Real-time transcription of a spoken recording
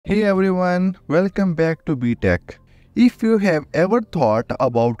Hey everyone, welcome back to BTech. If you have ever thought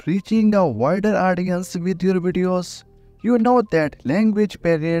about reaching a wider audience with your videos, you know that language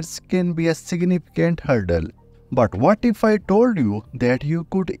barriers can be a significant hurdle. But what if I told you that you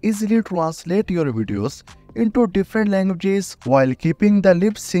could easily translate your videos into different languages while keeping the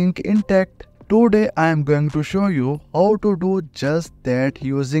lip sync intact? Today I am going to show you how to do just that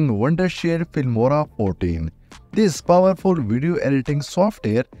using Wondershare Filmora 14. This powerful video editing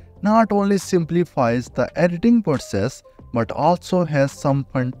software not only simplifies the editing process but also has some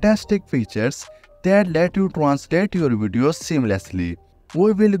fantastic features that let you translate your videos seamlessly.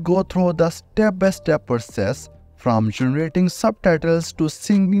 We will go through the step-by-step process from generating subtitles to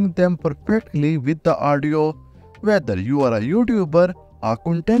syncing them perfectly with the audio. Whether you are a YouTuber, a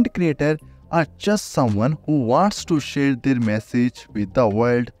content creator, or just someone who wants to share their message with the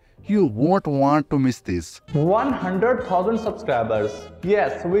world, you won't want to miss this. 100,000 subscribers.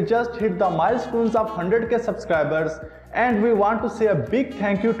 Yes, we just hit the milestones of 100k subscribers and we want to say a big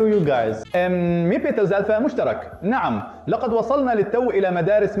thank you to you guys. 100,000 مشترك. نعم، لقد وصلنا للتو إلى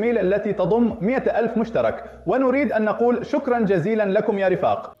مدارس ميل التي تضم 100,000 مشترك ونريد أن نقول شكرا جزيلا لكم يا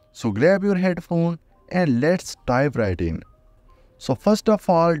رفاق. So grab your headphone and let's dive right in. So first of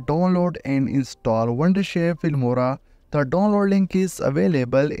all, download and install Wondershare Filmora. The download link is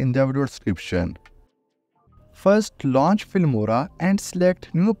available in the video description. First, launch Filmora and select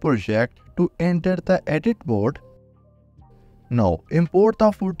New Project to enter the edit mode. Now, import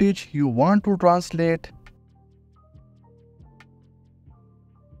the footage you want to translate.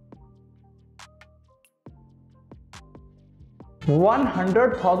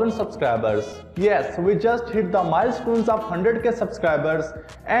 $100,000 subscribers. Yes, we just hit the milestones of 100k subscribers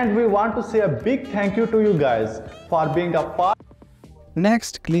and we want to say a big thank you to you guys for being a part.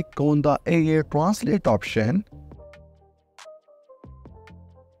 Next, click on the AA Translate option.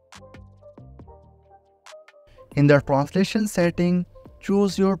 In the translation setting,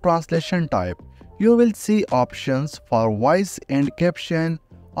 choose your translation type. You will see options for voice and caption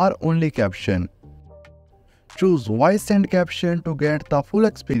or only caption. Choose voice and caption to get the full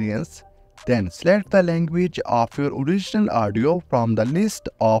experience. Then select the language of your original audio from the list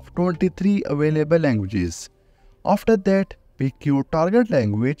of 23 available languages. After that, pick your target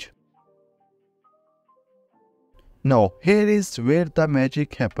language. Now here is where the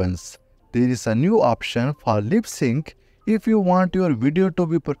magic happens. There is a new option for lip sync. If you want your video to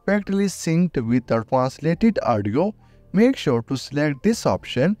be perfectly synced with the translated audio, make sure to select this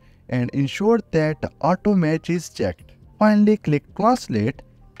option and ensure that auto match is checked. Finally, click translate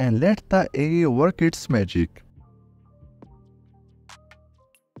and let the AI work its magic.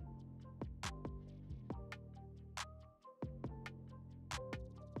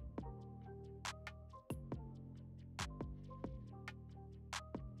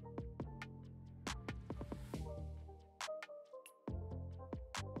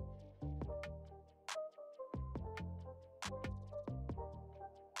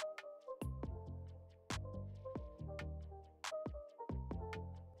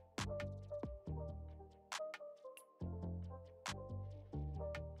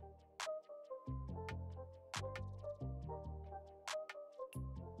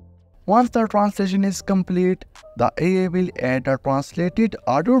 Once the translation is complete, the AI will add a translated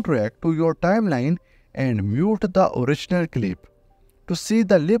audio track to your timeline and mute the original clip. To see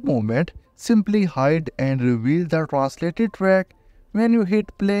the lip movement, simply hide and reveal the translated track. When you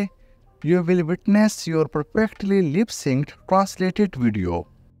hit play, you will witness your perfectly lip-synced translated video.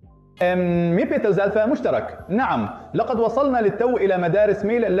 100,000 مشترك. نعم، لقد وصلنا للتو إلى مدارس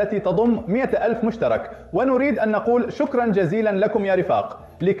ميل التي تضم 100,000 مشترك ونريد أن نقول شكرا جزيلا لكم يا رفاق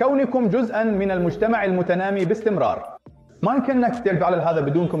لكونكم جزءا من المجتمع المتنامي باستمرار. ما يمكننا نكتب على هذا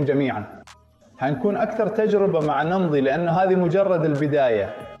بدونكم جميعا. حنكون أكثر تجربة مع نمضي لأن هذه مجرد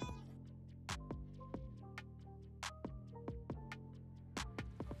البداية.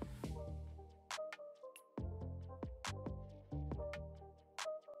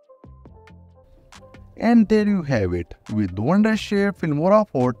 And there you have it. With Wondershare Filmora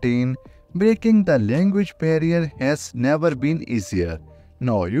 14, breaking the language barrier has never been easier.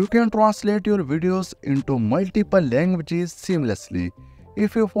 Now you can translate your videos into multiple languages seamlessly.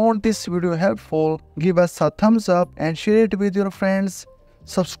 If you found this video helpful, give us a thumbs up and share it with your friends.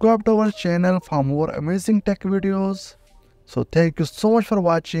 Subscribe to our channel for more amazing tech videos. So thank you so much for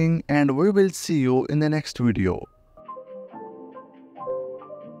watching and we will see you in the next video.